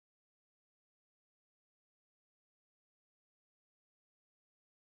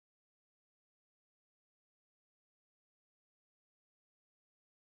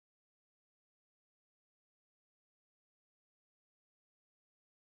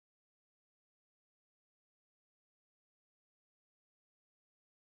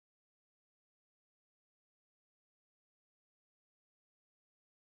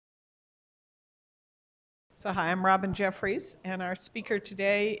So hi, I'm Robin Jeffries, and our speaker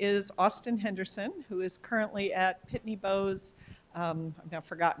today is Austin Henderson, who is currently at Pitney Bowes, I've now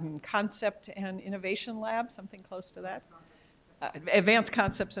forgotten, Concept and Innovation Lab, something close to that. Advanced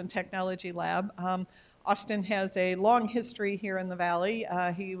Concepts and Technology Lab. Austin has a long history here in the Valley.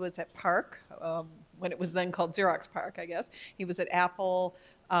 He was at PARC, when it was then called Xerox PARC, I guess. He was at Apple.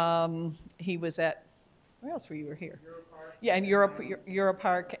 He was at, where else were you here? Yeah, in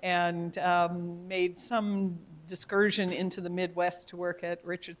Europark, and made some excursion into the Midwest to work at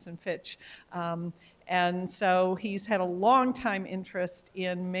Richardson Fitch. And so he's had a long time interest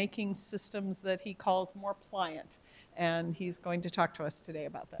in making systems that he calls more pliant. And he's going to talk to us today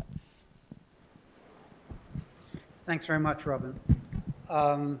about that. Thanks very much, Robin.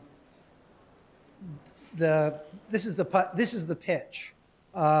 This is the pitch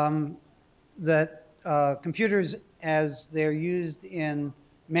that computers, as they're used in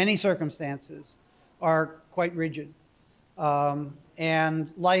many circumstances, are quite rigid.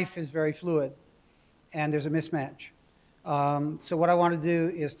 And life is very fluid, and there's a mismatch. So what I want to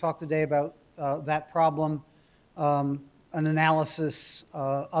do is talk today about that problem, an analysis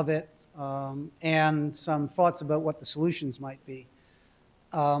of it, and some thoughts about what the solutions might be.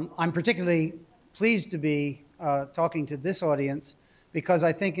 I'm particularly pleased to be talking to this audience because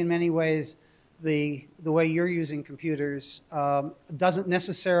I think in many ways the way you're using computers doesn't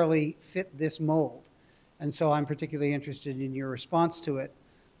necessarily fit this mold. And so I'm particularly interested in your response to it.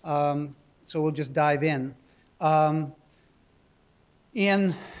 So we'll just dive in. In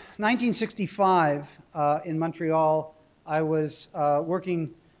 1965 in Montreal, I was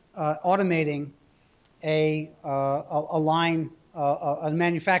working, automating a line, a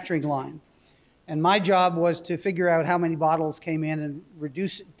manufacturing line. And my job was to figure out how many bottles came in and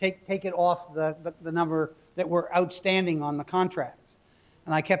take it off the number that were outstanding on the contracts.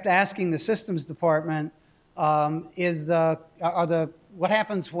 And I kept asking the systems department, what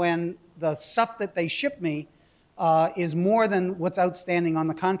happens when the stuff that they ship me is more than what's outstanding on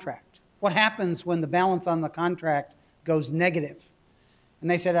the contract? What happens when the balance on the contract goes negative? And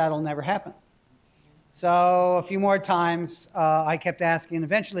they said, that'll never happen. So a few more times I kept asking.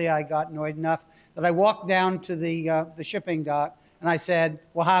 Eventually I got annoyed enough that I walked down to the shipping dock and I said,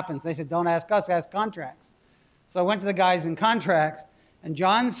 what happens? They said, don't ask us, ask contracts. So I went to the guys in contracts, and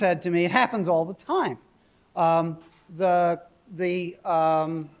John said to me, it happens all the time. There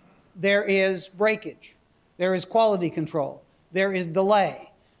is breakage. There is quality control. There is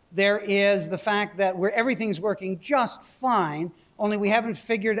delay. There is the fact that everything's working just fine, only we haven't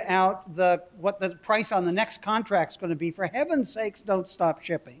figured out what the price on the next contract's going to be. For heaven's sakes, don't stop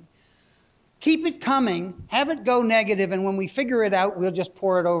shipping. Keep it coming, have it go negative, and when we figure it out, we'll just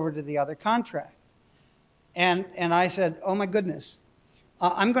pour it over to the other contract. And I said, oh my goodness,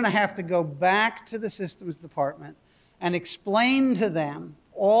 I'm going to have to go back to the systems department and explain to them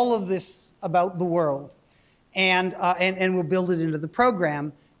all of this about the world, and we'll build it into the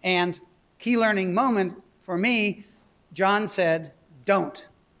program. And key learning moment for me, John said, don't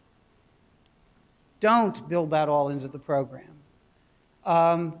build that all into the program.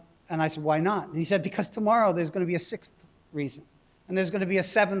 And I said, why not? And he said, because tomorrow there's going to be a sixth reason, and there's going to be a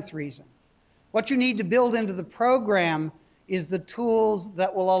seventh reason. What you need to build into the program is the tools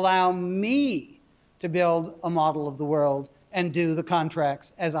that will allow me to build a model of the world and do the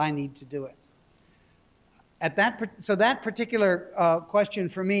contracts as I need to do it. So that particular question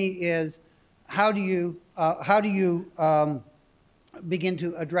for me is, how do you begin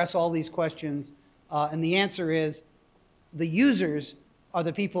to address all these questions? And the answer is, the users are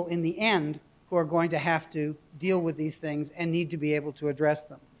the people in the end who are going to have to deal with these things and need to be able to address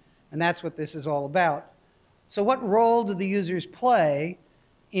them. And that's what this is all about. So what role do the users play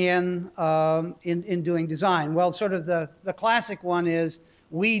in doing design? Well, sort of the classic one is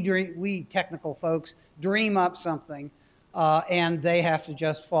we technical folks dream up something and they have to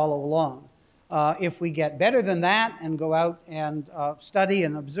just follow along. If we get better than that and go out and study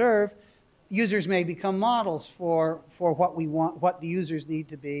and observe, users may become models for what we want, what the users need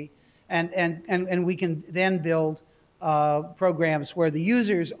to be, and we can then build programs where the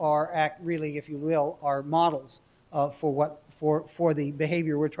users are really, if you will, are models for the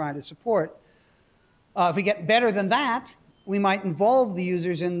behavior we're trying to support. If we get better than that, we might involve the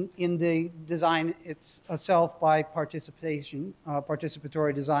users in the design itself by participation.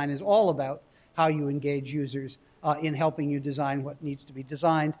 Participatory design is all about how you engage users in helping you design what needs to be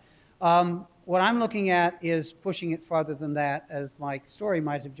designed. What I'm looking at is pushing it farther than that, as my story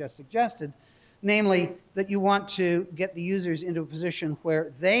might have just suggested, namely that you want to get the users into a position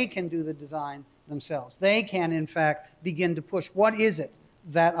where they can do the design themselves. They can, in fact, begin to push, what is it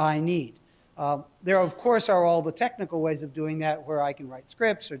that I need? There, of course, are all the technical ways of doing that where I can write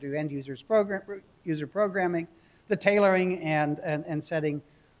scripts or do end-user programming. The tailoring and setting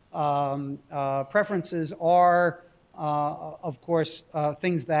preferences are, of course,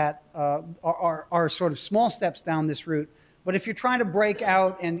 things that are sort of small steps down this route. But if you're trying to break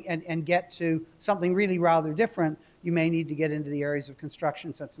out and get to something really rather different, you may need to get into the areas of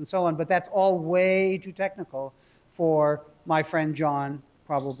construction sets and so on. But that's all way too technical for my friend John,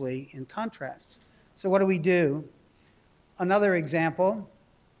 probably in contracts. So what do we do? Another example,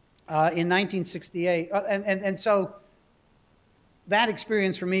 in 1968, and so that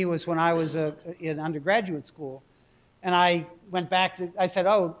experience for me was when I was in undergraduate school. And I went back to, I said,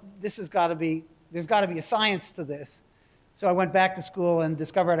 oh, there's got to be a science to this. So I went back to school and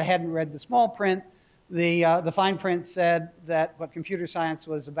discovered I hadn't read the small print. The fine print said that what computer science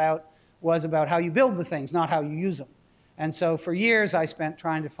was about how you build the things, not how you use them. And so for years I spent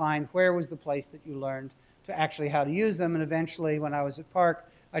trying to find where was the place that you learned to actually how to use them. And eventually when I was at Park,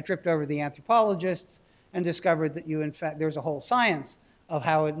 I tripped over the anthropologists and discovered that there's a whole science of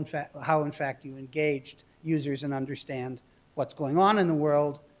how in fact you engaged users and understand what's going on in the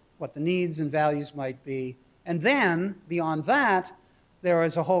world, what the needs and values might be. And then, beyond that, there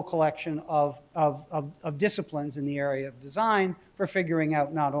is a whole collection of disciplines in the area of design for figuring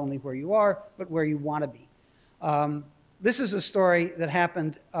out not only where you are, but where you want to be. This is a story that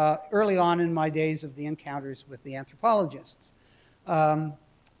happened early on in my days of the encounters with the anthropologists.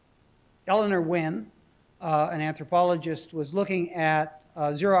 Eleanor Wynne, an anthropologist, was looking at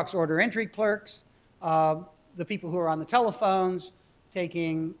Xerox order entry clerks, the people who are on the telephones,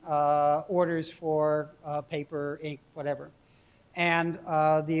 taking orders for paper, ink, whatever. And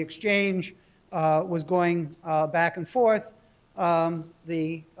the exchange was going back and forth.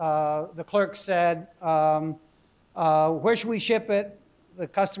 The clerk said, where should we ship it? The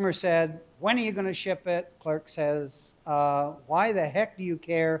customer said, when are you going to ship it? Clerk says, why the heck do you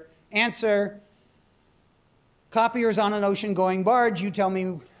care? Answer, copier's on an ocean-going barge. You tell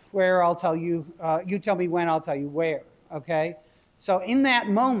me where, I'll tell you. You tell me when, I'll tell you where. Okay? So in that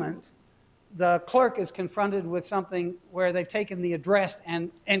moment, the clerk is confronted with something where they've taken the address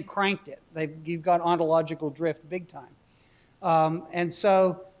and cranked it. You've got ontological drift big time. And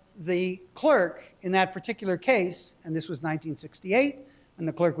so the clerk in that particular case, and this was 1968, and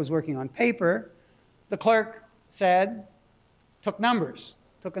the clerk was working on paper, the clerk said, took numbers.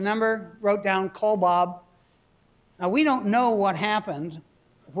 Took a number, wrote down, call Bob. Now, we don't know what happened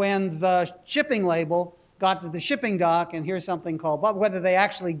when the shipping label got to the shipping dock and here's something called Bob, whether they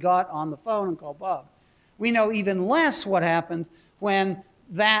actually got on the phone and called Bob. We know even less what happened when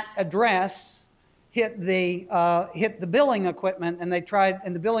that address hit the billing equipment and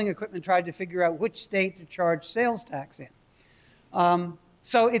the billing equipment tried to figure out which state to charge sales tax in.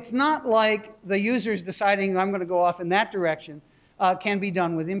 So it's not like the user's deciding I'm going to go off in that direction. Can be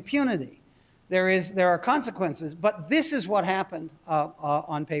done with impunity. There are consequences, but this is what happened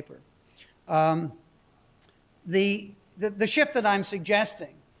on paper. The shift that I'm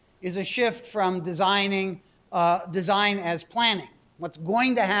suggesting is a shift from design as planning. What's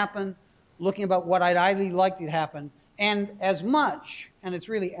going to happen, looking about what I'd ideally like to happen, and as much, and it's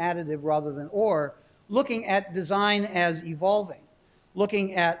really additive rather than or, looking at design as evolving.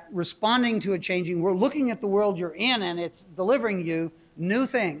 Looking at responding to a changing world, looking at the world you're in and it's delivering you new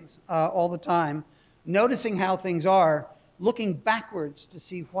things all the time, noticing how things are, looking backwards to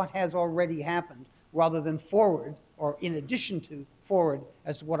see what has already happened rather than forward or in addition to forward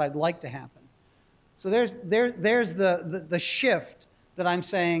as to what I'd like to happen. So there's the shift that I'm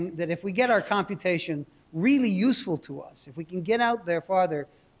saying that if we get our computation really useful to us, if we can get out there farther,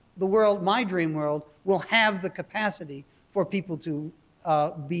 the world, my dream world, will have the capacity for people to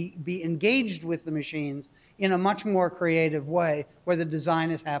be engaged with the machines in a much more creative way where the design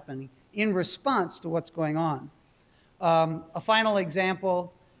is happening in response to what's going on. A final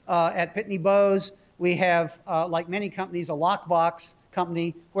example, at Pitney Bowes, we have, like many companies, a lockbox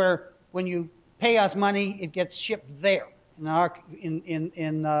company where when you pay us money, it gets shipped there. In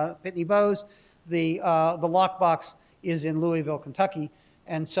Pitney Bowes, the lockbox is in Louisville, Kentucky,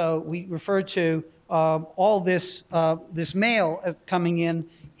 and so we refer to all this mail coming in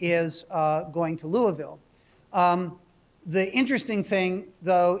is going to Louisville. The interesting thing,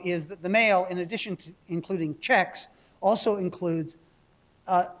 though, is that the mail, in addition to including checks, also includes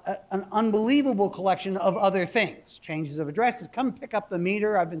an unbelievable collection of other things. Changes of addresses. Come pick up the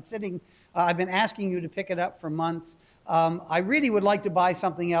meter. I've been asking you to pick it up for months. I really would like to buy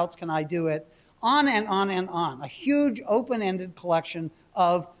something else. Can I do it? On and on and on. A huge open-ended collection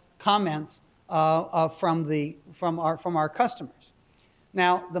of comments from our customers.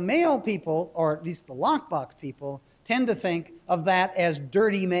 Now, the mail people, or at least the lockbox people, tend to think of that as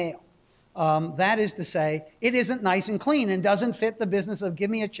dirty mail. That is to say, it isn't nice and clean and doesn't fit the business of give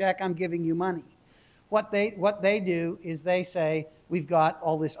me a check, I'm giving you money. What they do is they say, we've got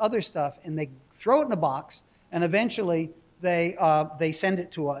all this other stuff, and they throw it in a box, and eventually they send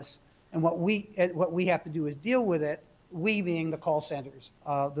it to us. And what we have to do is deal with it, we being the call centers,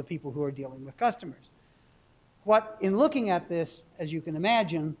 the people who are dealing with customers. In looking at this, as you can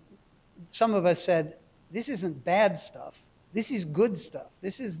imagine, some of us said, this isn't bad stuff. This is good stuff.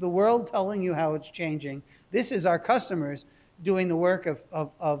 This is the world telling you how it's changing. This is our customers doing the work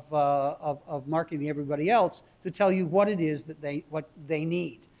of marketing everybody else to tell you what it is that what they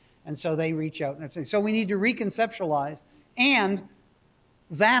need. And so they reach out. And so we need to reconceptualize. And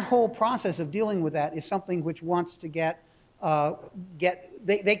that whole process of dealing with that is something which wants to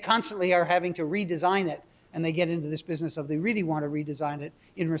they constantly are having to redesign it. And they get into this business of they really want to redesign it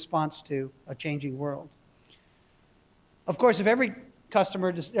in response to a changing world. Of course, if every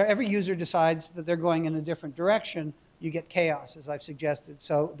user decides that they're going in a different direction, you get chaos, as I've suggested.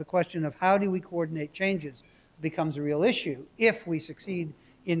 So the question of how do we coordinate changes becomes a real issue if we succeed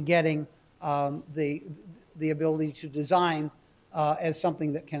in getting the ability to design as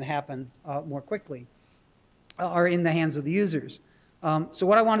something that can happen more quickly or in the hands of the users. So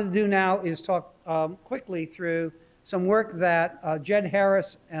what I wanted to do now is talk quickly through some work that Jed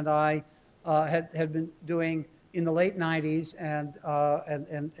Harris and I had been doing in the late 90s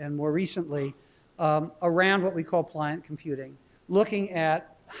and more recently around what we call pliant computing, looking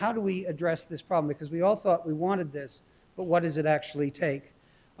at how do we address this problem, because we all thought we wanted this, but what does it actually take?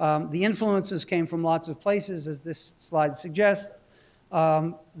 The influences came from lots of places, as this slide suggests.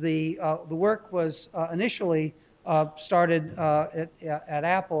 The work was initially started at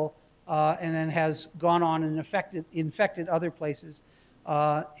Apple and then has gone on and infected other places.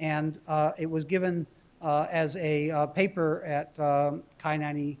 And it was given as a paper at Chi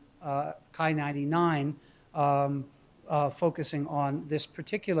 99, focusing on this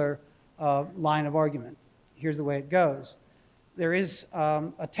particular line of argument. Here's the way it goes. There is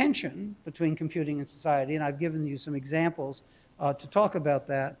a tension between computing and society, and I've given you some examples to talk about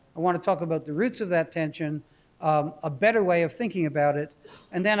that. I want to talk about the roots of that tension, a better way of thinking about it,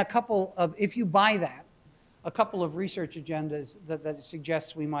 and then if you buy that, a couple of research agendas that it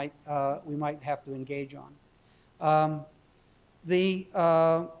suggests we might have to engage on. The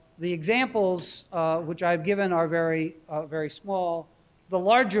examples which I've given are very small. The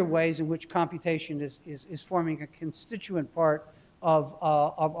larger ways in which computation is forming a constituent part of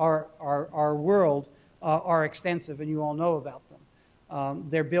our world are extensive, and you all know about them.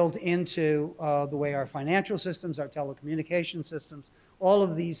 They're built into the way our financial systems, our telecommunication systems, all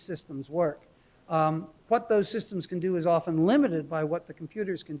of these systems work. What those systems can do is often limited by what the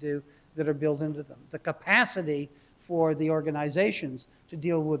computers can do that are built into them. The capacity for the organizations to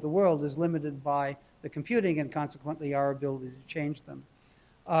deal with the world is limited by the computing and consequently our ability to change them.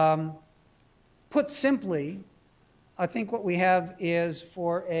 Put simply, I think what we have is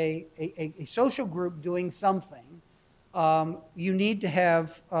for a social group doing something, you need to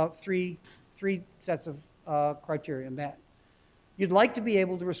have three sets of criteria met. You'd like to be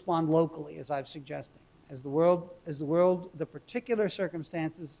able to respond locally, as I've suggested. The particular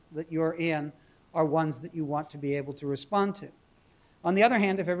circumstances that you're in are ones that you want to be able to respond to. On the other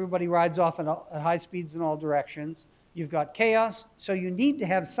hand, if everybody rides off at high speeds in all directions, you've got chaos, so you need to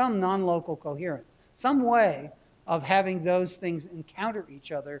have some non-local coherence, some way of having those things encounter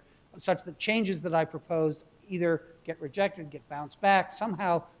each other such that changes that I proposed either get rejected, get bounced back,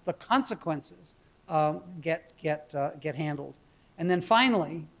 somehow the consequences get handled. And then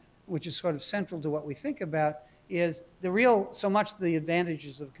finally, which is sort of central to what we think about, is so much the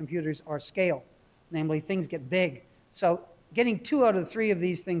advantages of computers are scale. Namely, things get big. So getting 2 out of 3 of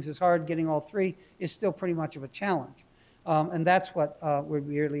these things is hard. Getting all 3 is still pretty much of a challenge. And that's what we're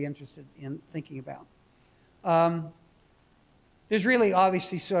really interested in thinking about. There's really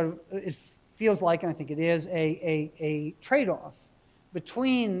obviously it feels like, and I think it is, a trade-off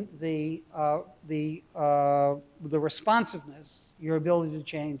between the responsiveness, your ability to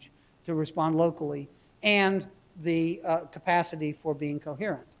change, to respond locally, and the capacity for being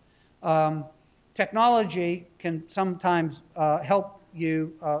coherent. Technology can sometimes help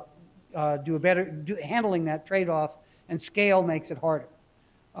you do a better handling that trade-off, and scale makes it harder.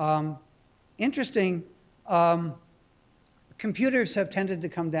 Interesting, computers have tended to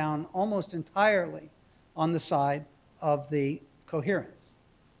come down almost entirely on the side of the coherence.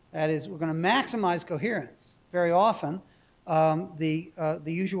 That is, we're going to maximize coherence. Very often, the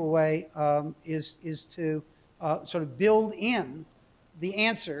usual way is to sort of build in the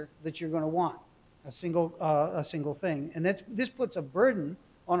answer that you're going to want, a single thing. And this puts a burden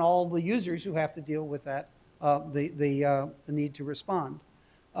on all the users who have to deal with that, the need to respond.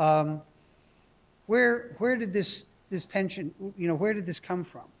 Where did this tension, where did this come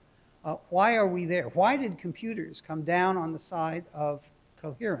from? Why are we there? Why did computers come down on the side of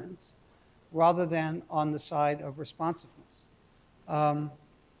coherence rather than on the side of responsiveness?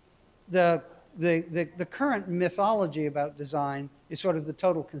 The current mythology about design is sort of the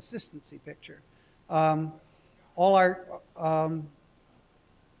total consistency picture. All our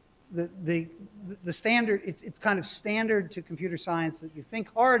the standard, it's kind of standard to computer science that you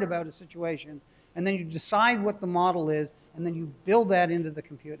think hard about a situation and then you decide what the model is and then you build that into the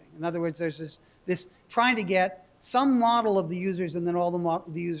computing. In other words, there's this trying to get some model of the users and then all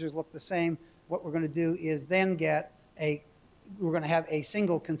the users look the same. What we're going to do is then get we're going to have a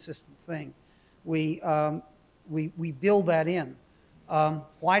single consistent thing. We build that in.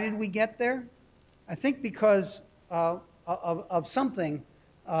 Why did we get there? I think because of something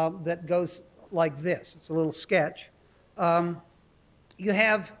that goes like this. It's a little sketch. You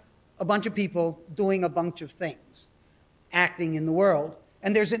have a bunch of people doing a bunch of things, acting in the world,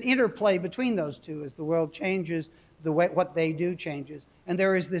 and there's an interplay between those two. As the world changes, what they do changes, and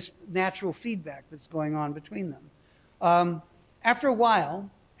there is this natural feedback that's going on between them. After a while,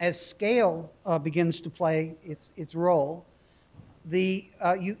 as scale begins to play its role,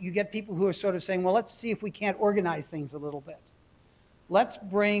 you get people who are sort of saying, well, let's see if we can't organize things a little bit. Let's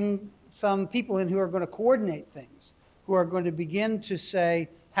bring some people in who are going to coordinate things, who are going to begin to say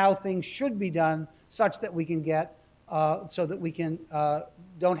how things should be done such that we can get, so that we can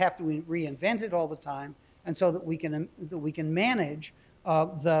don't have to reinvent it all the time, and so that we can manage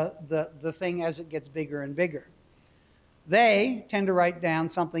the thing as it gets bigger and bigger. They tend to write down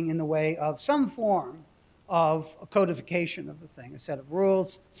something in the way of some form of a codification of the thing, a set of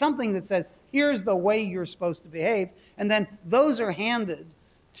rules, something that says, here's the way you're supposed to behave, and then those are handed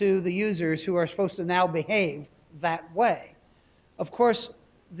to the users who are supposed to now behave that way. Of course,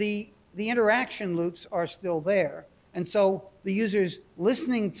 the interaction loops are still there, and so the users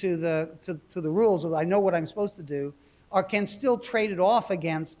listening to the rules, I know what I'm supposed to do, can still trade it off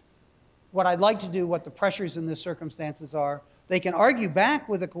against what I'd like to do, what the pressures in the circumstances are. They can argue back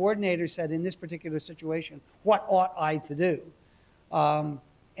with a coordinator said, in this particular situation, what ought I to do?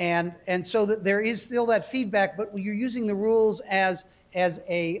 And so that there is still that feedback, but you're using the rules as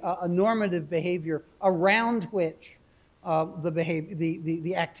a normative behavior around which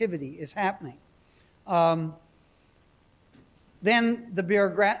the activity is happening. Then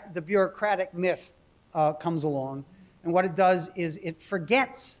the bureaucratic myth comes along, and what it does is it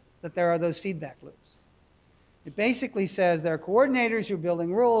forgets that there are those feedback loops. It basically says there are coordinators who are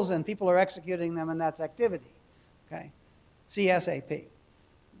building rules and people are executing them, and that's activity. Okay, CSAP.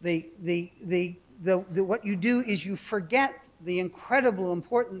 What you do is you forget the incredible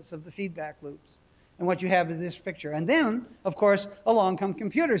importance of the feedback loops, and what you have is this picture. And then, of course, along come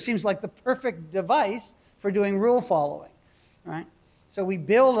computers. Seems like the perfect device for doing rule following, right? So we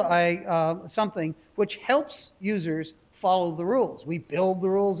build something which helps users follow the rules. We build the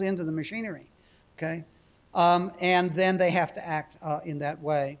rules into the machinery, okay? And then they have to act in that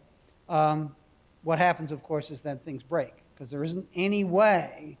way. What happens, of course, is then things break, because there isn't any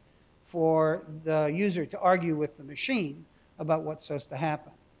way for the user to argue with the machine about what's supposed to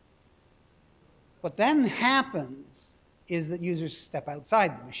happen. What then happens is that users step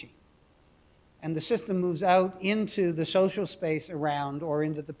outside the machine, and the system moves out into the social space around, or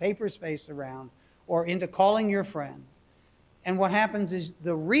into the paper space around, or into calling your friend. And what happens is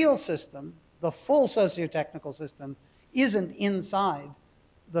the real system, the full socio-technical system, isn't inside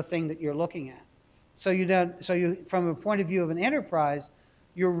the thing that you're looking at. So from a point of view of an enterprise,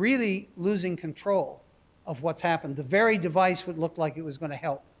 you're really losing control of what's happened. The very device would look like it was going to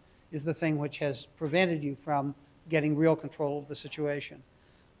help is the thing which has prevented you from getting real control of the situation.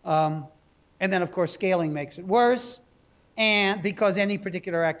 And then, of course, scaling makes it worse, and because any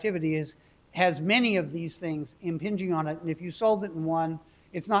particular activity has many of these things impinging on it, and if you solved it in one,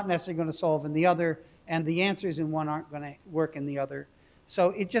 it's not necessarily going to solve in the other, and the answers in one aren't going to work in the other.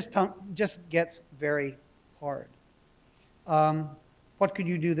 So it just gets very hard. What could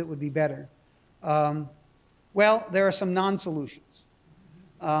you do that would be better? Well, there are some non-solutions.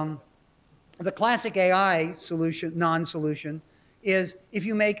 The classic AI solution, non-solution, is if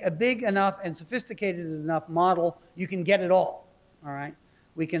you make a big enough and sophisticated enough model, you can get it all right?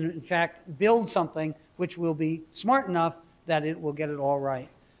 We can, in fact, build something which will be smart enough that it will get it all right.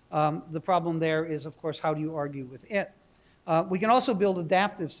 The problem there is, of course, how do you argue with it? We can also build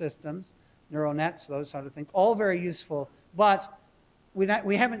adaptive systems, neural nets, those sort of things, all very useful, but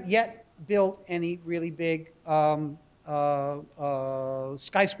we haven't yet built any really big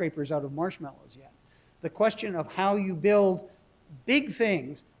skyscrapers out of marshmallows yet. The question of how you build big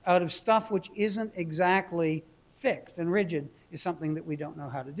things out of stuff which isn't exactly fixed and rigid is something that we don't know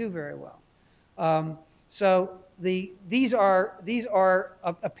how to do very well. So these are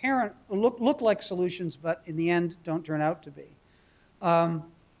apparent, look like solutions, but in the end don't turn out to be.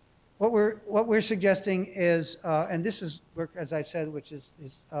 What we're suggesting is, and this is work, as I've said, which is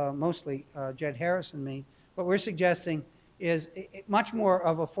mostly Jed Harris and me, what we're suggesting is much more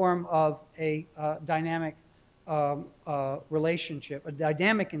of a form of a dynamic relationship, a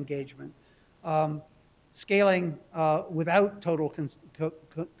dynamic engagement, scaling without total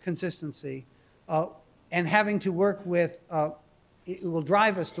consistency, and having to work with, it will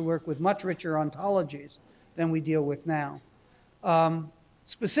drive us to work with much richer ontologies than we deal with now.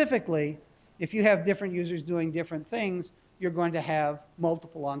 Specifically, if you have different users doing different things, you're going to have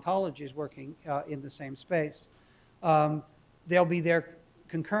multiple ontologies working in the same space. They'll be there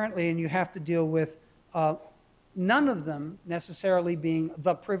concurrently, and you have to deal with none of them necessarily being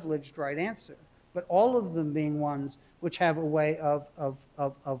the privileged right answer, but all of them being ones which have a way of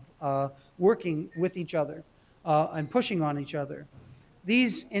working with each other and pushing on each other.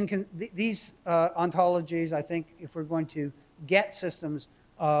 These ontologies, I think, if we're going to get systems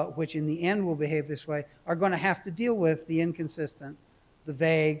which in the end will behave this way, are going to have to deal with the inconsistent, the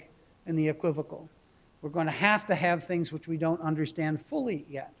vague, and the equivocal. We're going to have things which we don't understand fully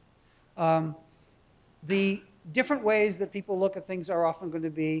yet. The different ways that people look at things are often going to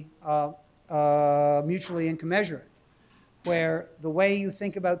be mutually incommensurate, where the way you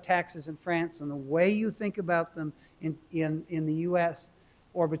think about taxes in France and the way you think about them in the US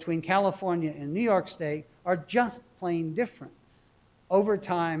or between California and New York State are just plain different.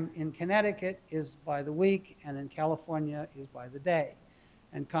 Overtime in Connecticut is by the week, and in California is by the day.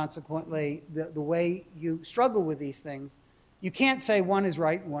 And consequently, the way you struggle with these things, you can't say one is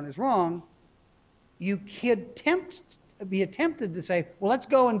right and one is wrong. You could be tempted to say, well, let's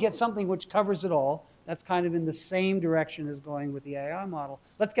go and get something which covers it all. That's kind of in the same direction as going with the AI model.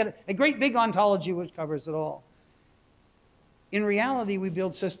 Let's get a great big ontology which covers it all. In reality, we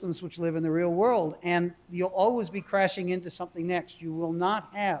build systems which live in the real world, and you'll always be crashing into something next. You will not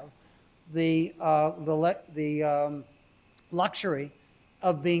have the luxury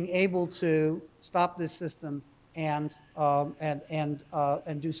of being able to stop this system and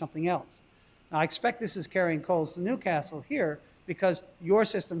do something else. Now, I expect this is carrying coals to Newcastle here because your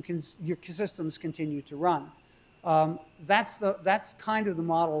systems continue to run. That's kind of the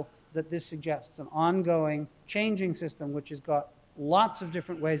model that this suggests, an ongoing, changing system which has got lots of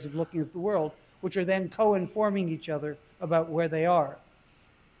different ways of looking at the world, which are then co-informing each other about where they are.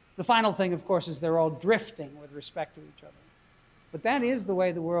 The final thing, of course, is they're all drifting with respect to each other. But that is the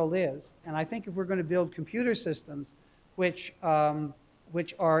way the world is, and I think if we're going to build computer systems which are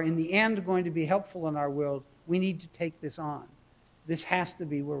in the end going to be helpful in our world, we need to take this on. This has to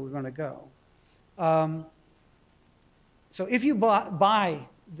be where we're going to go. So if you buy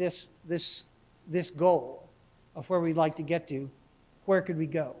this goal of where we'd like to get to, where could we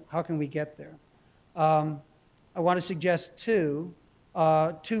go? How can we get there? I want to suggest two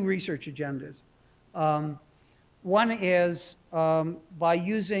research agendas. One is by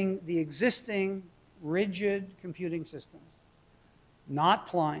using the existing rigid computing systems, not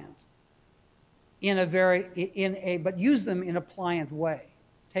pliant, but use them in a pliant way.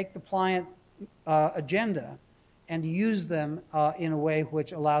 Take the pliant agenda and use them in a way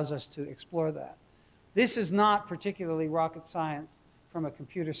which allows us to explore that. This is not particularly rocket science from a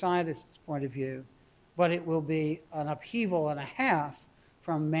computer scientist's point of view, but it will be an upheaval and a half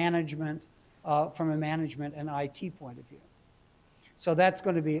from a management and IT point of view. So that's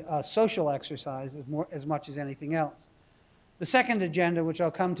going to be a social exercise as much as anything else. The second agenda, which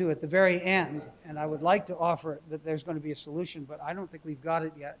I'll come to at the very end, and I would like to offer that there's going to be a solution, but I don't think we've got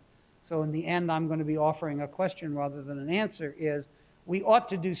it yet. So in the end, I'm going to be offering a question rather than an answer, is we ought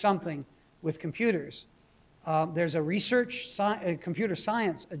to do something with computers. There's a computer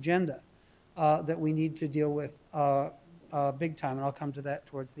science agenda that we need to deal with big time, and I'll come to that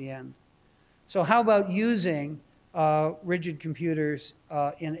towards the end. So how about using rigid computers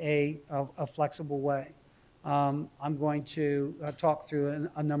in a flexible way? I'm going to talk through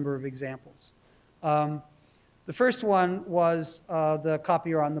a number of examples. The first one was the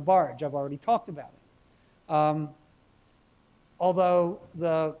copier on the barge. I've already talked about it. Although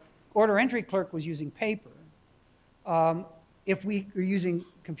the order entry clerk was using paper, if we were using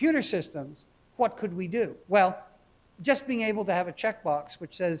computer systems, what could we do? Well, just being able to have a checkbox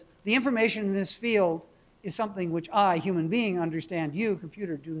which says the information in this field is something which I, human being, understand. You,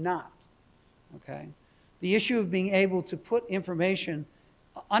 computer, do not. Okay? The issue of being able to put information,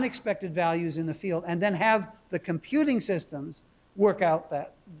 unexpected values in the field, and then have the computing systems work out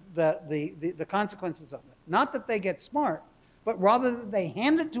the consequences of it. Not that they get smart, but rather that they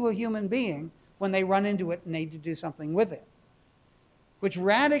hand it to a human being when they run into it and need to do something with it, which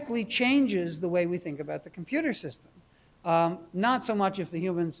radically changes the way we think about the computer system. Not so much if the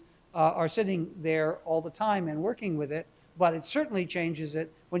humans are sitting there all the time and working with it, but it certainly changes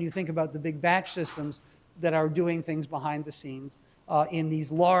it when you think about the big batch systems that are doing things behind the scenes in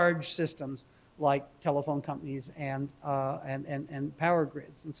these large systems like telephone companies and power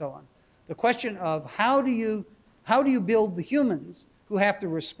grids and so on. The question of how do you build the humans who have to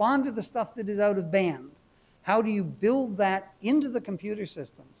respond to the stuff that is out of band? How do you build that into the computer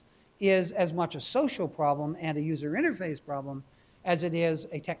systems is as much a social problem and a user interface problem as it is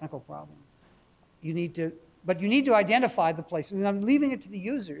a technical problem. But you need to identify the places. And I'm leaving it to the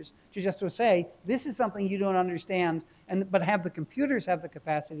users to say, this is something you don't understand, but have the computers have the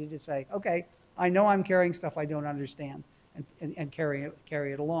capacity to say, okay, I know I'm carrying stuff I don't understand, and carry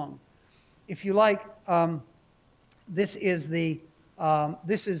it along. If you like, this is the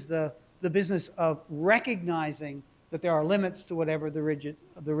business of recognizing that there are limits to whatever the rigid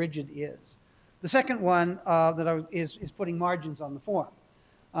is. The second one is putting margins on the form.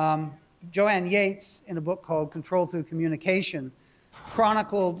 Joanne Yates, in a book called Control Through Communication,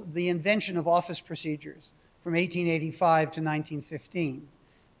 chronicled the invention of office procedures from 1885 to 1915.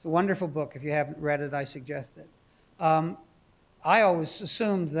 It's a wonderful book. If you haven't read it, I suggest it. I always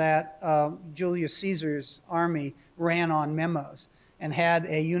assumed that Julius Caesar's army ran on memos and had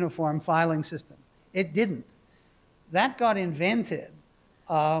a uniform filing system. It didn't. That got invented.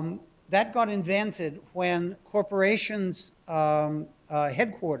 When corporations'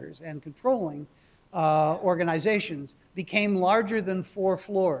 headquarters and controlling organizations became larger than 4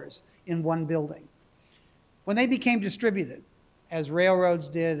 floors in one building. When they became distributed, as railroads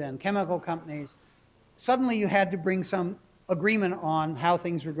did and chemical companies, suddenly you had to bring some agreement on how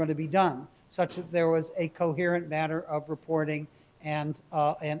things were going to be done, such that there was a coherent matter of reporting and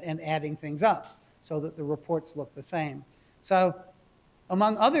adding things up so that the reports looked the same. So,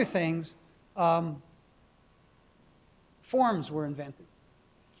 among other things, forms were invented.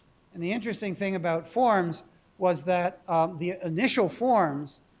 And the interesting thing about forms was that the initial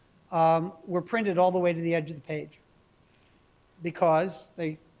forms were printed all the way to the edge of the page because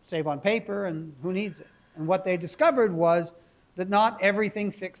they save on paper and who needs it? And what they discovered was that not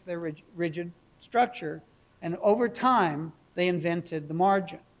everything fixed their rigid structure, and over time they invented the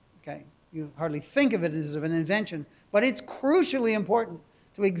margin. Okay, you hardly think of it as an invention, but it's crucially important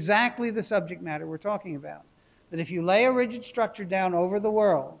to exactly the subject matter we're talking about. That if you lay a rigid structure down over the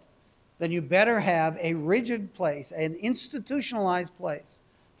world, then you better have a rigid place, an institutionalized place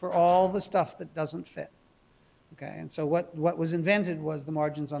for all the stuff that doesn't fit. Okay, and so what was invented was the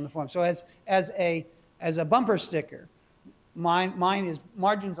margins on the form. So as a bumper sticker, mine is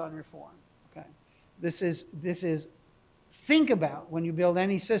margins on your form. Okay, this is think about when you build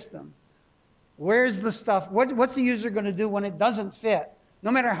any system. Where's the stuff? What's the user going to do when it doesn't fit?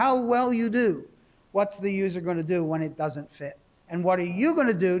 No matter how well you do, what's the user going to do when it doesn't fit? And what are you going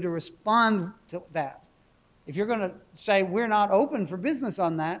to do to respond to that? If you're going to say, we're not open for business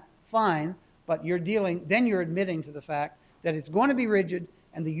on that, fine, but then you're admitting to the fact that it's going to be rigid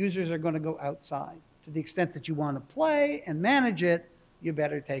and the users are going to go outside. To the extent that you want to play and manage it, you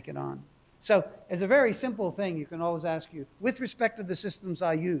better take it on. So as a very simple thing, you can always ask you, with respect to the systems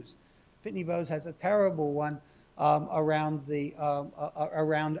I use, Pitney Bowes has a terrible one around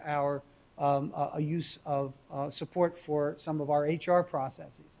our use of support for some of our HR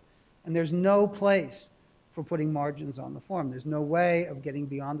processes. And there's no place for putting margins on the form. There's no way of getting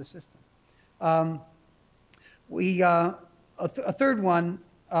beyond the system. A third one,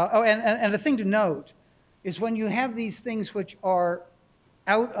 and a thing to note is when you have these things which are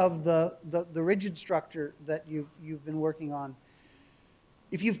out of the rigid structure that you've been working on,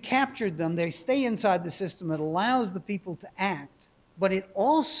 if you've captured them, they stay inside the system. It allows the people to act, but it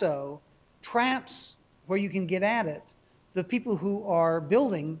also traps, where you can get at it, the people who are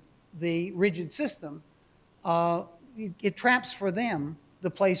building the rigid system. It traps for them the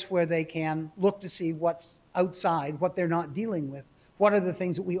place where they can look to see what's outside, what they're not dealing with. What are the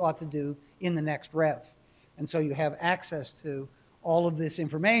things that we ought to do in the next rev? And so you have access to all of this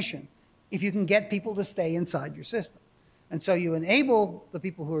information if you can get people to stay inside your system. And so you enable the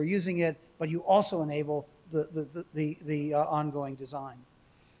people who are using it, but you also enable the ongoing design.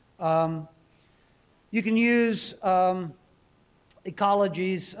 You can use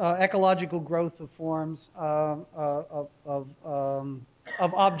ecologies, ecological growth of forms, of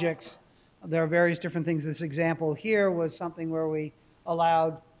objects. There are various different things. This example here was something where we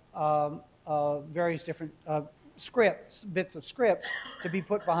allowed various different scripts, bits of script, to be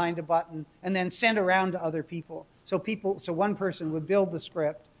put behind a button and then sent around to other people. So one person would build the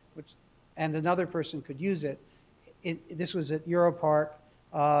script, and another person could use it. This was at Europark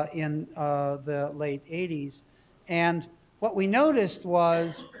in the late 80s. And what we noticed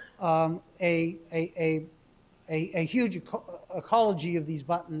was a huge ecology of these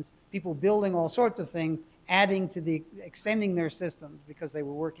buttons, people building all sorts of things, adding to extending their systems because they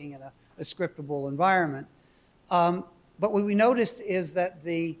were working in a scriptable environment. But what we noticed is that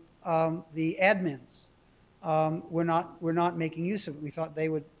the admins were not making use of it. We thought they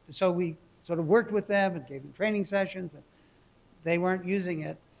would, so we sort of worked with them and gave them training sessions, and they weren't using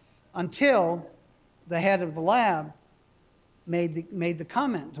it until the head of the lab made the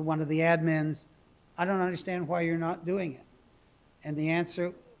comment to one of the admins, "I don't understand why you're not doing it." And the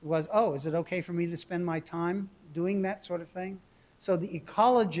answer was, "Oh, is it okay for me to spend my time doing that sort of thing?" So the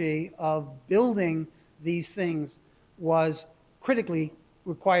ecology of building these things was critically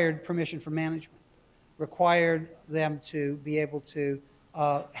required permission from management, required them to be able to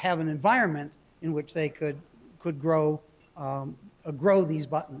have an environment in which they could grow these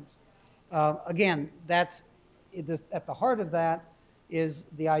buttons. Again, that's at the heart of that is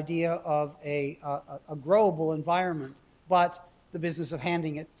the idea of a growable environment, but the business of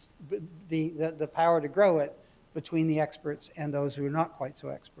handing it the power to grow it between the experts and those who are not quite so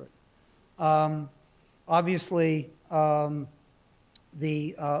expert. Obviously,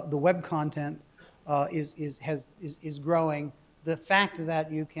 the web content is growing. The fact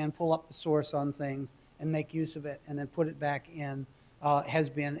that you can pull up the source on things and make use of it and then put it back in has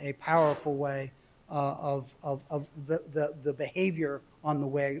been a powerful way of the behavior on the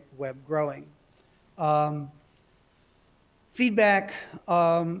web growing. Feedback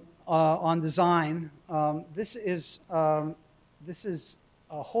on design. This is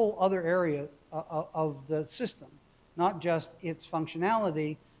a whole other area of the system, not just its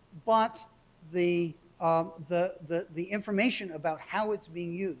functionality, but the information about how it's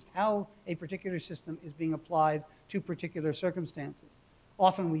being used, how a particular system is being applied to particular circumstances.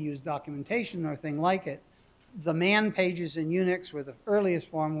 Often we use documentation or thing like it. The man pages in Unix were the earliest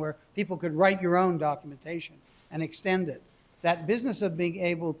form where people could write your own documentation and extend it. That business of being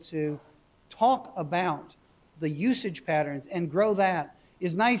able to talk about the usage patterns and grow that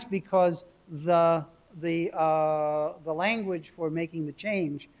is nice because the language for making the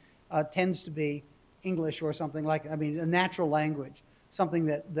change tends to be English or something like, I mean, a natural language, something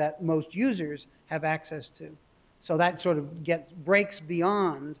that most users have access to. So that sort of breaks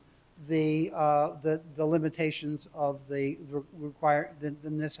beyond the limitations of the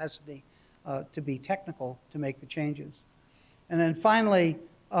necessity to be technical to make the changes. And then finally,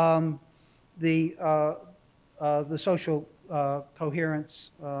 the social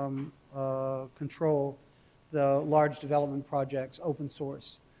coherence control, the large development projects, open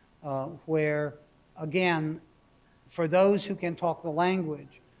source, where, again, for those who can talk the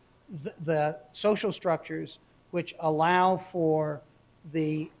language, the social structures which allow for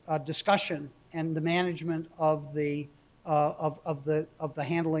the discussion and the management of the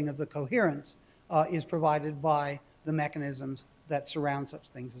handling of the coherence is provided by the mechanisms that surround such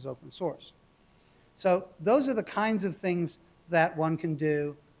things as open source. So those are the kinds of things that one can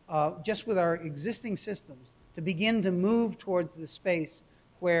do just with our existing systems to begin to move towards the space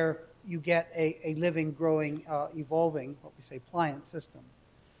where you get a living, growing, evolving, what we say, pliant system.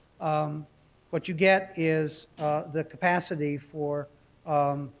 What you get is the capacity for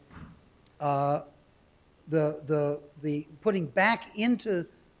the putting back into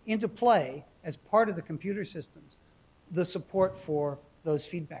play as part of the computer systems the support for those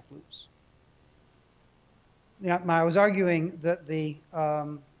feedback loops. Now, I was arguing that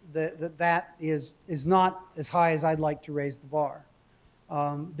that is not as high as I'd like to raise the bar,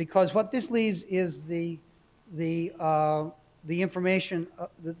 because what this leaves is the information,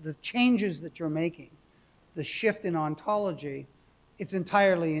 the changes that you're making, the shift in ontology. It's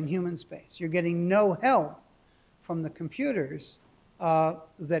entirely in human space. You're getting no help from the computers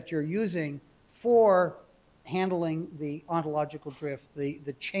that you're using for handling the ontological drift,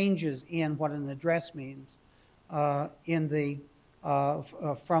 the changes in what an address means from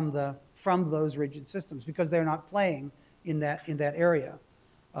those rigid systems, because they're not playing in that area.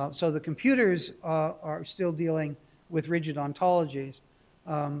 So the computers are still dealing with rigid ontologies.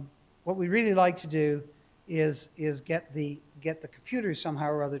 What we really like to do is get the computers somehow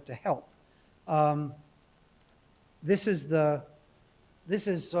or other to help. This is the this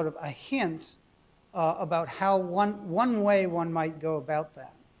is sort of a hint about how one way one might go about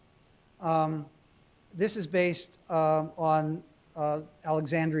that. This is based on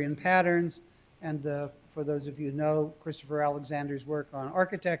Alexandrian patterns, and for those of you who know Christopher Alexander's work on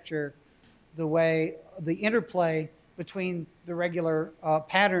architecture, the interplay between the regular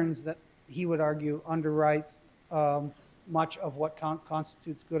patterns that he would argue underwrites much of what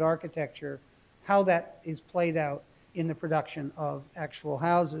constitutes good architecture, how that is played out in the production of actual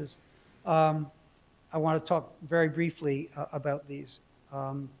houses. I want to talk very briefly about these.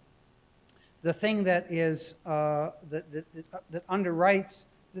 The thing that is that underwrites,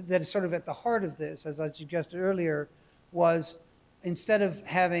 that is sort of at the heart of this, as I suggested earlier, was instead of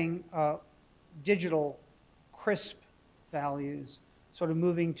having digital crisp values, sort of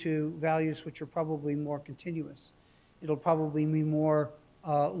moving to values which are probably more continuous. It'll probably be more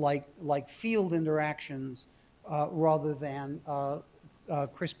like field interactions rather than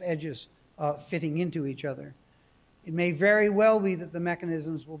crisp edges fitting into each other. It may very well be that the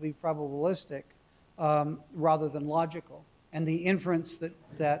mechanisms will be probabilistic rather than logical, and the inference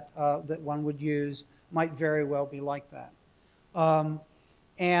that one would use might very well be like that.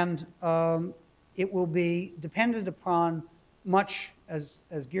 It will be dependent upon much, as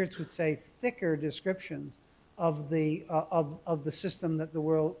Geertz would say, thicker descriptions of the system that the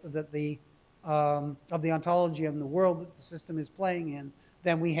world of the ontology of the world that the system is playing in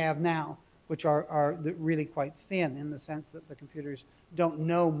than we have now, which are really quite thin in the sense that the computers don't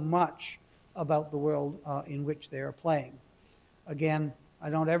know much about the world in which they are playing. Again, I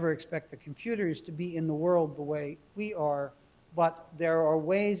don't ever expect the computers to be in the world the way we are, but there are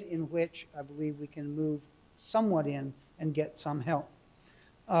ways in which I believe we can move somewhat in and get some help.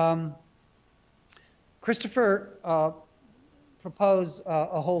 Christopher proposed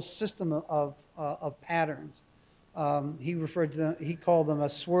a whole system of patterns. He called them a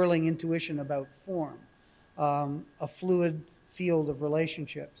swirling intuition about form, a fluid field of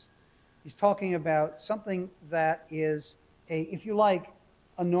relationships. He's talking about something that is if you like,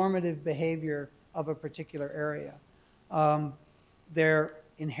 a normative behavior of a particular area. They're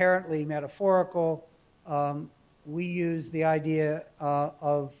inherently metaphorical. We use the idea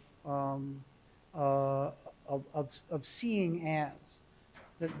of seeing as.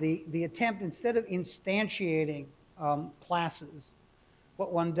 That the attempt, instead of instantiating classes,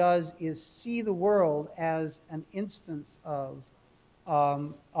 what one does is see the world as an instance of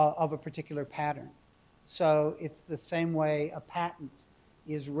a particular pattern. So it's the same way a patent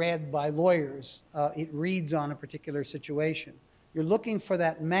is read by lawyers. It reads on a particular situation. You're looking for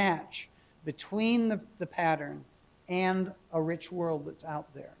that match between the pattern and a rich world that's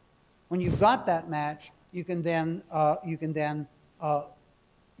out there. When you've got that match, you can then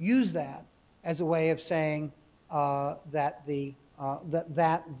use that as a way of saying that the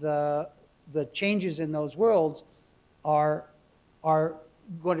changes in those worlds are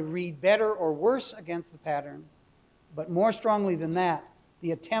going to read better or worse against the pattern, but more strongly than that,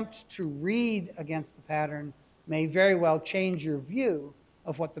 the attempt to read against the pattern may very well change your view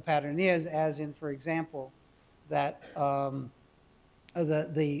of what the pattern is, as in, for example, that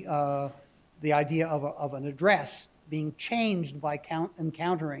the idea of an address being changed by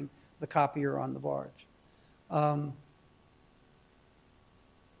encountering the copier on the barge.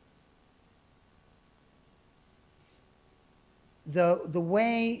 The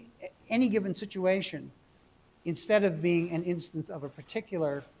way any given situation, instead of being an instance of a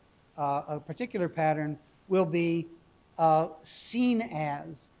particular pattern, will be seen as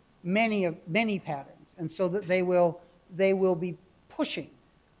many patterns, and so that they will be pushing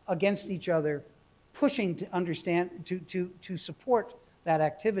against each other, pushing to understand, to support that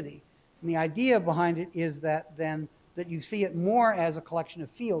activity. And the idea behind it is that you see it more as a collection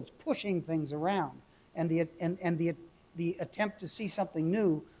of fields pushing things around, and the attempt to see something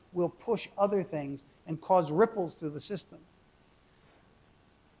new will push other things and cause ripples through the system.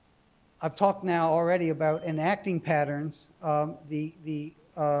 I've talked now already about enacting patterns. What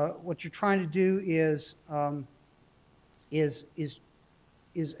you're trying to do is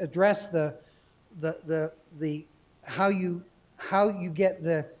address how you get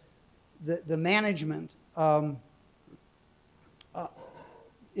the management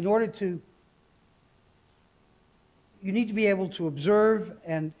in order to. You need to be able to observe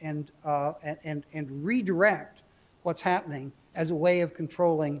and redirect what's happening as a way of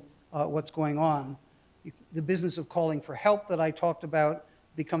controlling what's going on. The business of calling for help that I talked about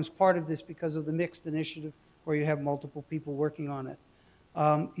becomes part of this because of the mixed initiative where you have multiple people working on it.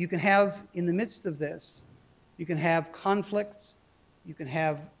 You can have, in the midst of this, you can have conflicts, you can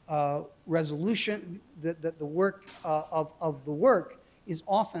have resolution, that the work of the work is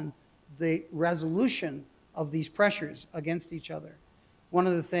often the resolution of these pressures against each other. One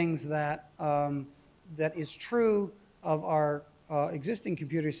of the things that, that is true of our existing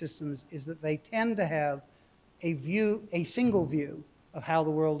computer systems is that they tend to have a single view of how the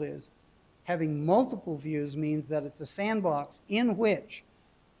world is. Having multiple views means that it's a sandbox in which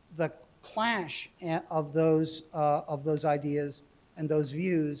the clash of those ideas and those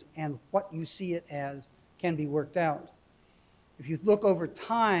views and what you see it as can be worked out. If you look over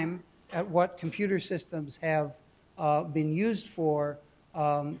time at what computer systems have been used for,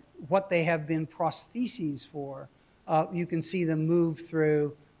 what they have been prostheses for, you can see them move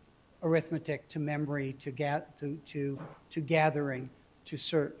through arithmetic to memory to gathering to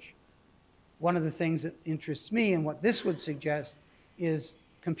search. One of the things that interests me and what this would suggest is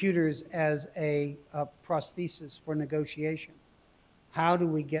computers as a prosthesis for negotiation. How do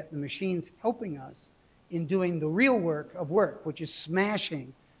we get the machines helping us in doing the real work of work, which is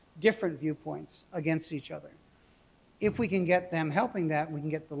smashing different viewpoints against each other? If we can get them helping that, we can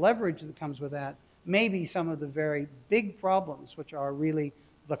get the leverage that comes with that, maybe some of the very big problems, which are really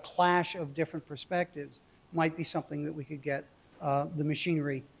the clash of different perspectives, might be something that we could get the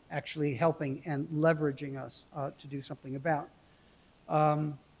machinery actually helping and leveraging us to do something about.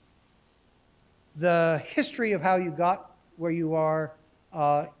 The history of how you got where you are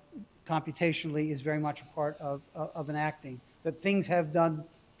computationally is very much a part of enacting. That things have done,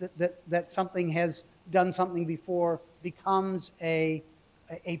 that something has done something before becomes a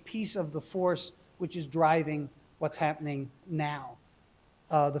piece of the force which is driving what's happening now.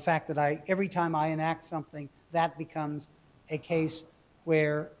 The fact that every time I enact something, that becomes a case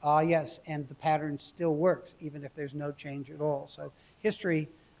where, yes, and the pattern still works, even if there's no change at all. So history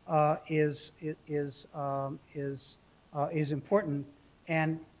is important,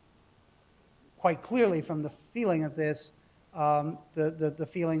 and quite clearly from the feeling of this, the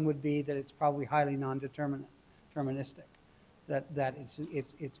feeling would be that it's probably highly non-deterministic, that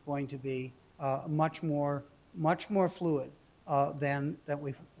it's going to be much more fluid than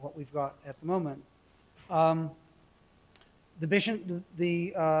what we've got at the moment.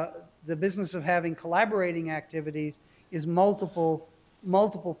 The business of having collaborating activities is multiple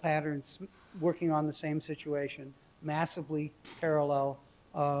patterns working on the same situation, massively parallel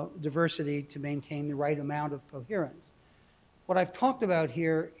diversity to maintain the right amount of coherence. What I've talked about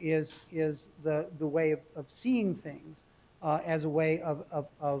here is the way of seeing things as a way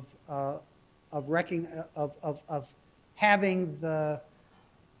of having the,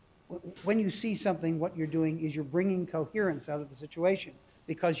 when you see something, what you're doing is you're bringing coherence out of the situation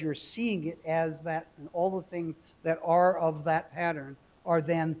because you're seeing it as that, and all the things that are of that pattern are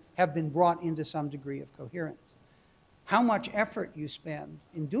then have been brought into some degree of coherence. How much effort you spend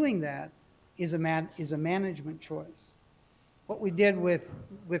in doing that is a management choice. What we did with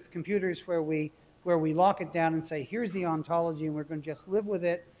computers where we lock it down and say, here's the ontology and we're going to just live with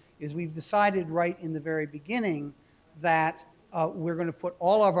it, is we've decided right in the very beginning that we're going to put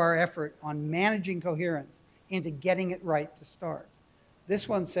all of our effort on managing coherence into getting it right to start. This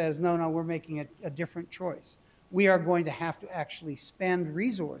one says, no, we're making a different choice. We are going to have to actually spend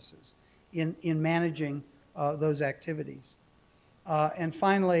resources in managing those activities. And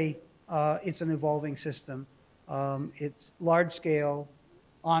finally, it's an evolving system. It's large scale,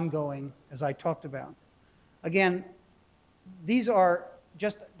 ongoing, as I talked about. Again,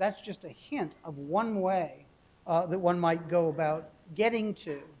 that's just a hint of one way that one might go about getting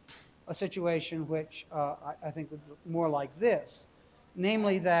to a situation which I think would look more like this.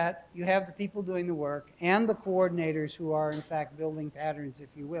 Namely that you have the people doing the work and the coordinators who are in fact building patterns, if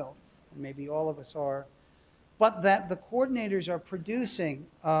you will, and maybe all of us are, but that the coordinators are producing,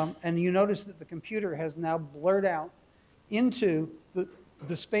 and you notice that the computer has now blurred out into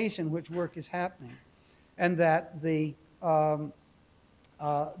the space in which work is happening, and that the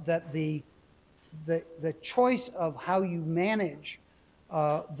choice of how you manage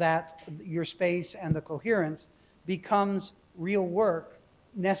your space and the coherence becomes real work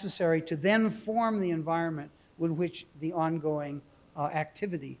necessary to then form the environment in which the ongoing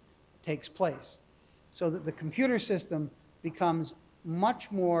activity takes place. So that the computer system becomes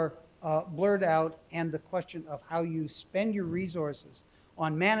much more blurred out, and the question of how you spend your resources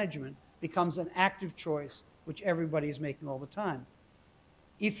on management becomes an active choice which everybody is making all the time.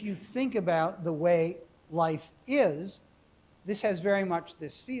 If you think about the way life is, this has very much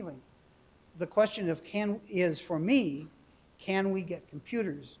this feeling. The question of is for me, can we get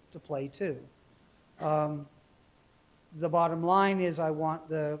computers to play too? The bottom line is I want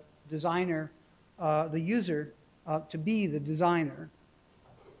the designer, the user, to be the designer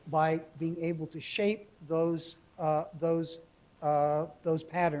by being able to shape those those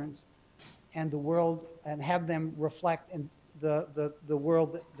patterns and the world, and have them reflect in the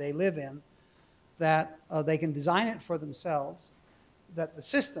world that they live in, that they can design it for themselves, that the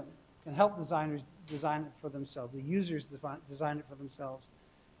system can help designers design it for themselves, the users design it for themselves,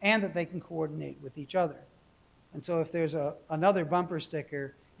 and that they can coordinate with each other. And so if there's another bumper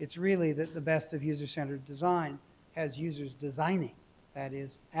sticker, it's really that the best of user-centered design has users designing, that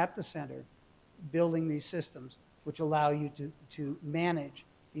is, at the center, building these systems which allow you to manage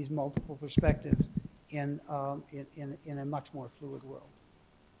these multiple perspectives in a much more fluid world.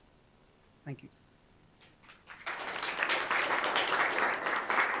 Thank you.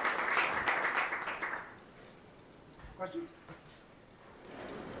 Question?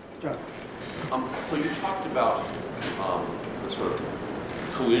 John. So you talked about the sort of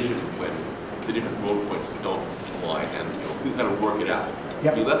collision when the different road points don't align, and you kind of work it out.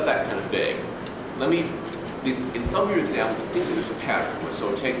 Yep. You left that kind of vague. In some of your examples, it seems like there's a pattern.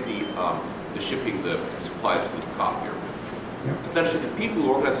 So take the shipping the supplies to the copier. Yep. Essentially, the people who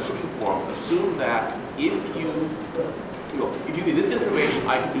organize the shipping form assume that if you give me this information,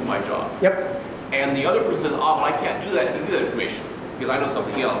 I can do my job. Yep. And the other person says, oh, but I can't do that. You can do that information because I know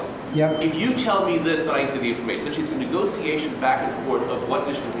something else. Yep. If you tell me this, then I can do the information. Essentially, it's a negotiation back and forth of what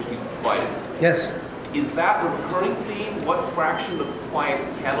information you provided. Yes. Is that a recurring theme? What fraction of compliance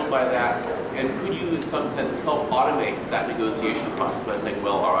is handled by that? And could you, in some sense, help automate that negotiation process by saying,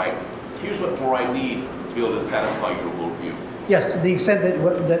 well, all right, here's what more I need to be able to satisfy your worldview? Yes, to the extent that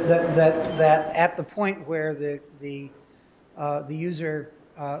at the point where the user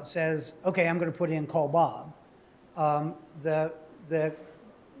says, okay, I'm going to put in call Bob,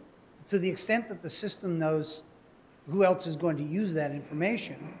 to the extent that the system knows who else is going to use that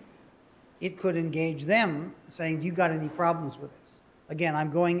information, it could engage them saying, do you got any problems with this? Again,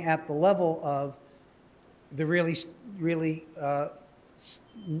 I'm going at the level of the really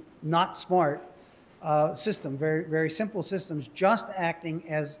not smart system, very simple systems, just acting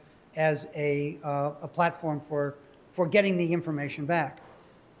as a platform for getting the information back.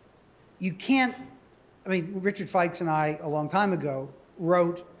 You can't, I mean, Richard Fikes and I, a long time ago,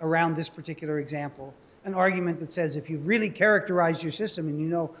 wrote around this particular example an argument that says if you've really characterized your system and you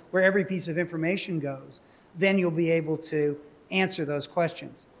know where every piece of information goes, then you'll be able to answer those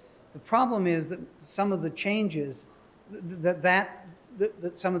questions. The problem is that some of the changes,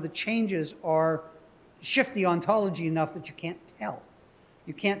 some of the changes are shift the ontology enough that you can't tell.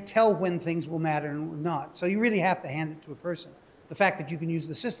 You can't tell when things will matter and not. So you really have to hand it to a person. The fact that you can use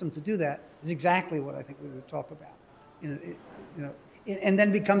the system to do that is exactly what I think we would talk about. And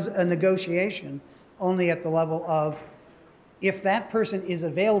then becomes a negotiation only at the level of, if that person is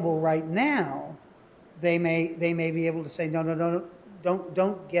available right now, they may be able to say, no,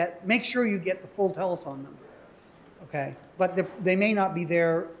 don't get, make sure you get the full telephone number, okay? But they may not be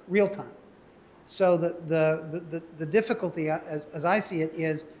there real time. So the difficulty, as I see it,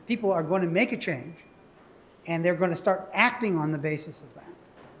 is people are going to make a change, and they're going to start acting on the basis of that.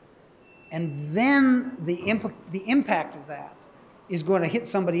 And then the impact of that is going to hit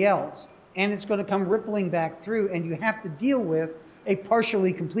somebody else, and it's going to come rippling back through, and you have to deal with a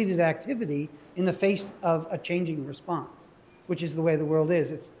partially completed activity in the face of a changing response, which is the way the world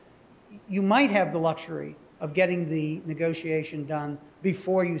is. You might have the luxury of getting the negotiation done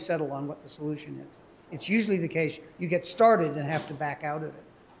before you settle on what the solution is. It's usually the case you get started and have to back out of it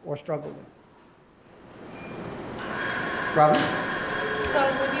or struggle with it. Robin? So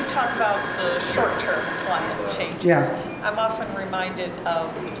when you talk about the short-term pliant changes, yeah. I'm often reminded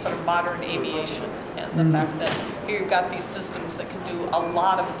of sort of modern aviation and the fact that here you've got these systems that can do a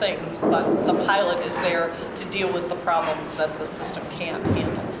lot of things, but the pilot is there to deal with the problems that the system can't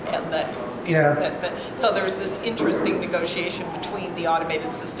handle. And that, so there's this interesting negotiation between the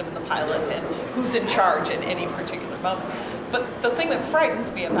automated system and the pilot and who's in charge in any particular moment. But the thing that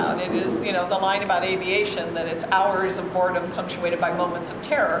frightens me about it is, the line about aviation, that it's hours of boredom punctuated by moments of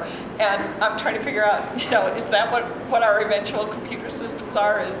terror. And I'm trying to figure out, is that what our eventual computer systems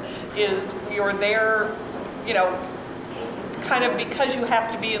are? Is you're there, kind of because you have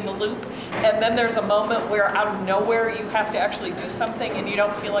to be in the loop, and then there's a moment where out of nowhere you have to actually do something and you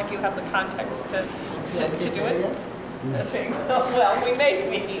don't feel like you have the context to do it? Well, we may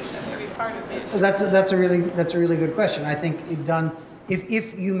be part of it. That's a really good question. I think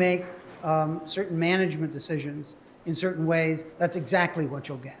if you make certain management decisions in certain ways, that's exactly what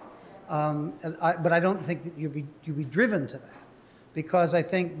you'll get. But I don't think that you'll be driven to that, because I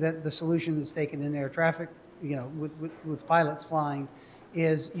think that the solution that's taken in air traffic, with pilots flying,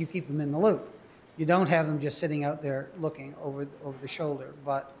 is you keep them in the loop. You don't have them just sitting out there looking over the shoulder,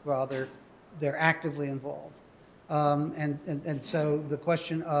 but rather they're actively involved. And so the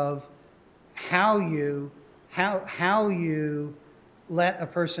question of how you let a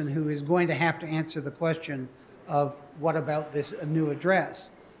person who is going to have to answer the question of what about this new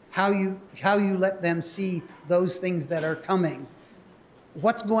address, how you let them see those things that are coming.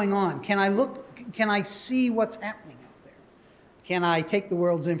 What's going on? Can I see what's happening out there? Can I take the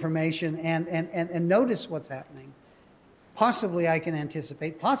world's information and notice what's happening? Possibly I can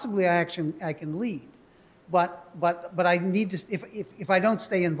anticipate, possibly I can lead. But I need to, if I don't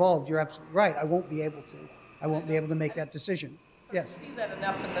stay involved, you're absolutely right, I won't be able to make that decision. Yes. I see that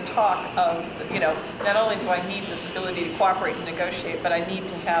enough in the talk of, not only do I need this ability to cooperate and negotiate, but I need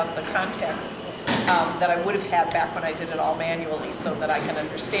to have the context that I would have had back when I did it all manually so that I can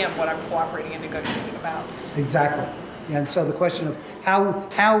understand what I'm cooperating and negotiating about. Exactly. And so the question of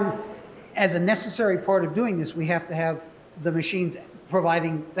how, as a necessary part of doing this, we have to have the machines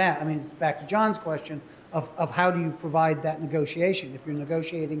providing that. I mean, back to John's question of how do you provide that negotiation? If you're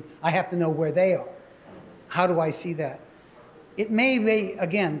negotiating, I have to know where they are. How do I see that? It may be,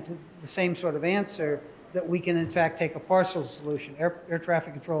 again, the same sort of answer that we can, in fact, take a partial solution. Air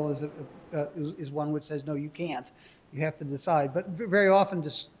traffic control is one which says, no, you can't. You have to decide. But very often,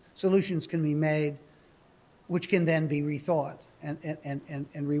 solutions can be made which can then be rethought and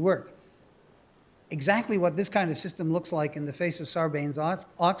reworked. Exactly what this kind of system looks like in the face of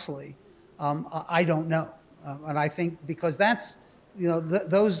Sarbanes-Oxley, I don't know. And I think because that's,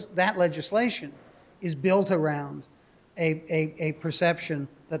 that legislation is built around a perception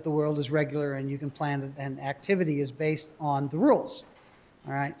that the world is regular and you can plan it, and activity is based on the rules.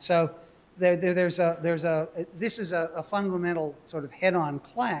 All right, so this is a fundamental sort of head-on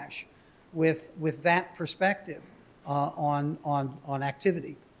clash with that perspective on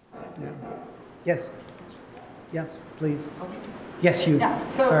activity. Yeah. Yes. Yes, please. Yes, Hugh. Yeah.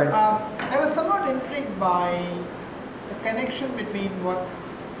 So sorry. I was somewhat intrigued by the connection between what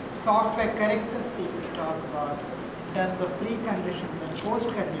software correctness people talk about in terms of preconditions and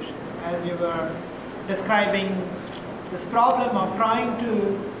post-conditions, as you were describing this problem of trying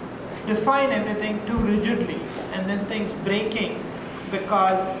to define everything too rigidly and then things breaking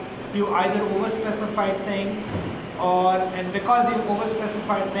because you either overspecified things and because you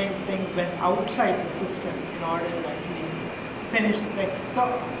overspecified things, things went outside the system in order to actually finish the thing. So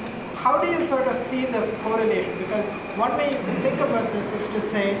how do you sort of see the correlation? Because one way you can think about this is to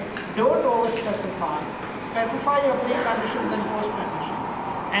say, don't overspecify. Specify your preconditions and post-conditions.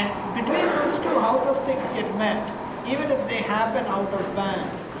 And between those two, how those things get met, even if they happen out of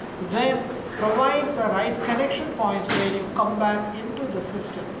band, then provide the right connection points where you come back into the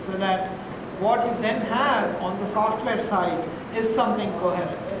system so that what you then have on the software side is something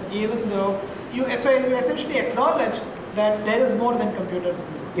coherent, even though you essentially acknowledge that there is more than computers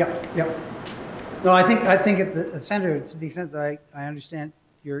in the world. Yep. No, I think at the center, to the extent that I understand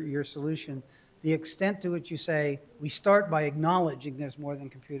your solution, the extent to which you say we start by acknowledging there's more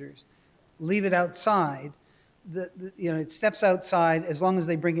than computers, leave it outside. It steps outside as long as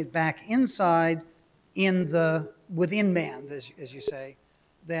they bring it back inside within band, as you say.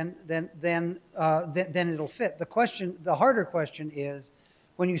 Then it'll fit. The harder question is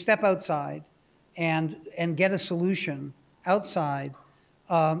when you step outside and get a solution outside,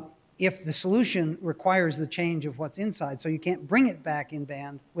 if the solution requires the change of what's inside, so you can't bring it back in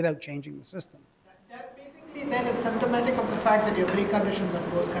band without changing the system. That basically then is symptomatic of the fact that your preconditions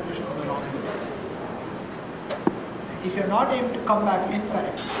and post-conditions are not correct. If you're not able to come back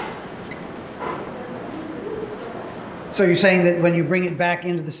incorrect. So you're saying that when you bring it back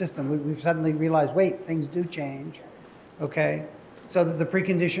into the system, we've suddenly realized, wait, things do change, okay? So that the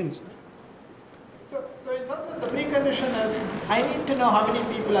preconditions. So in terms of the precondition is, I need to know how many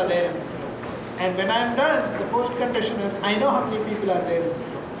people are there in this room. And when I'm done, the post-condition is, I know how many people are there in this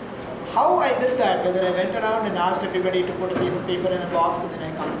room. How I did that, whether I went around and asked everybody to put a piece of paper in a box and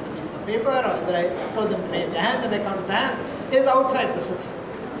then I counted the piece of paper, or whether I told them to raise their hands and I counted the hands, is outside the system.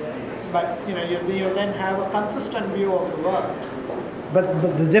 But you then have a consistent view of the world.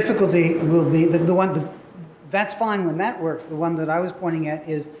 But the difficulty will be that's fine when that works. The one that I was pointing at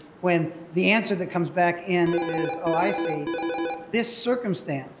is when the answer that comes back in is, oh, I see, this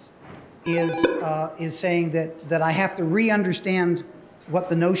circumstance is saying that I have to re-understand what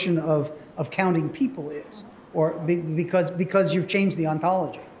the notion of counting people is, or because you've changed the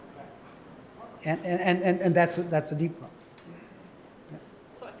ontology, and that's a deep problem.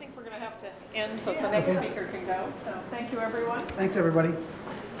 So I think we're going to have to end so the next speaker can go. So thank you, everyone. Thanks, everybody.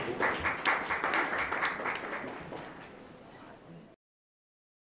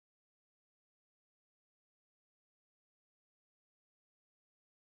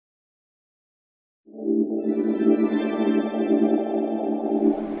 you.